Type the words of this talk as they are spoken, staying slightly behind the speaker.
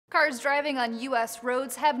Cars driving on US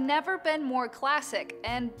roads have never been more classic,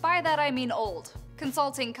 and by that I mean old.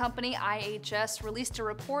 Consulting company IHS released a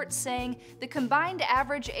report saying the combined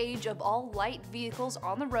average age of all light vehicles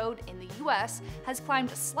on the road in the US has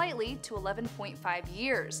climbed slightly to 11.5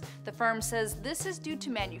 years. The firm says this is due to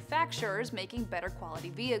manufacturers making better quality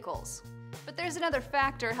vehicles. But there's another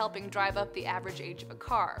factor helping drive up the average age of a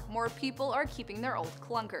car. More people are keeping their old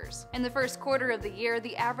clunkers. In the first quarter of the year,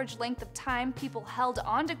 the average length of time people held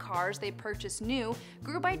onto cars they purchased new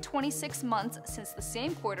grew by 26 months since the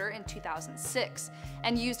same quarter in 2006.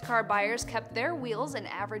 And used car buyers kept their wheels an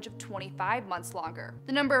average of 25 months longer.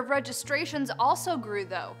 The number of registrations also grew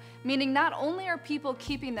though, meaning not only are people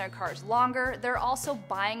keeping their cars longer, they're also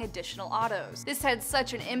buying additional autos. This had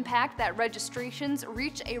such an impact that registrations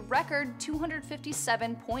reached a record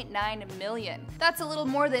 257.9 million. That's a little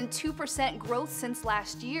more than 2% growth since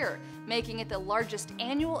last year, making it the largest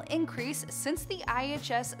annual increase since the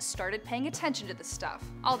IHS started paying attention to this stuff.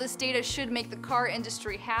 All this data should make the car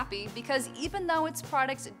industry happy because even though its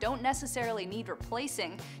products don't necessarily need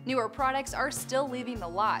replacing, newer products are still leaving the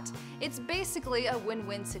lot. It's basically a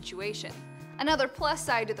win-win situation. Another plus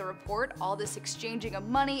side to the report, all this exchanging of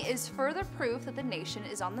money is further proof that the nation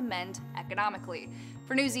is on the mend economically.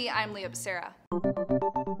 For Newsy, I'm Leah Becerra.